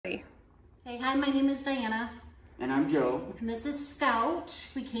Hey, hi, my name is Diana. And I'm Joe. And this is Scout.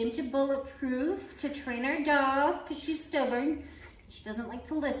 We came to Bulletproof to train our dog because she's stubborn. She doesn't like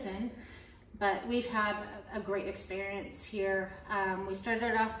to listen, but we've had a great experience here. We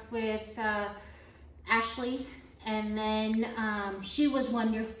started off with Ashley, and then she was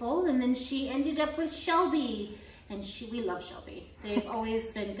wonderful, and then she ended up with Shelby, and we love Shelby. They've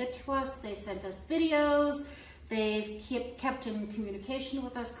always been good to us. They've sent us videos. They've kept in communication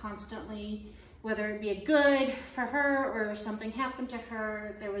with us constantly, whether it be a good for her or something happened to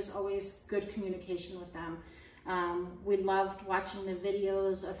her. There was always good communication with them. We loved watching the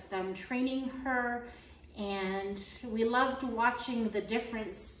videos of them training her, and we loved watching the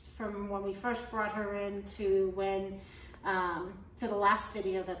difference from when we first brought her in to when to the last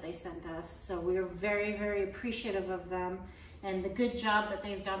video that they sent us. So we are very, very appreciative of them and the good job that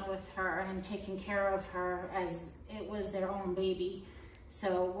they've done with her and taking care of her as it was their own baby.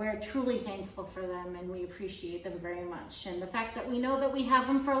 So we're truly thankful for them, and we appreciate them very much. And the fact that we know that we have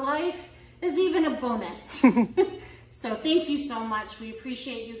them for life is even a bonus. So thank you so much. We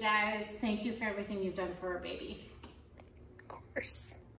appreciate you guys. Thank you for everything you've done for our baby. Of course.